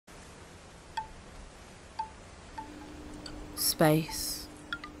Space.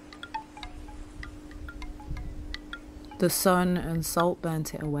 The sun and salt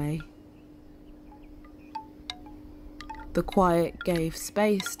burnt it away. The quiet gave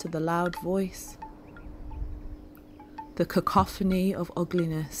space to the loud voice. The cacophony of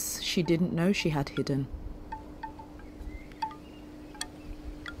ugliness she didn't know she had hidden.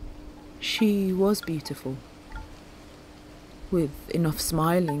 She was beautiful. With enough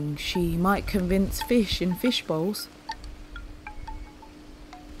smiling, she might convince fish in fish bowls.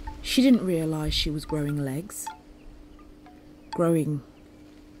 She didn't realise she was growing legs, growing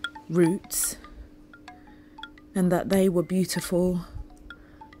roots, and that they were beautiful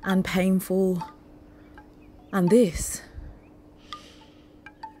and painful, and this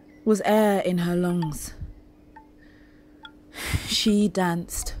was air in her lungs. She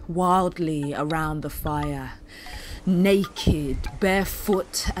danced wildly around the fire, naked,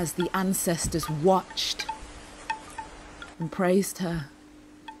 barefoot, as the ancestors watched and praised her.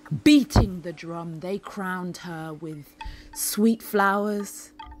 Beating the drum, they crowned her with sweet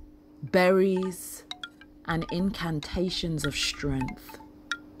flowers, berries, and incantations of strength.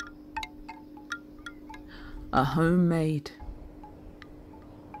 A homemade,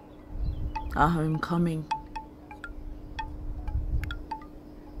 a homecoming.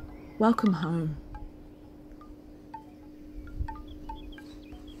 Welcome home.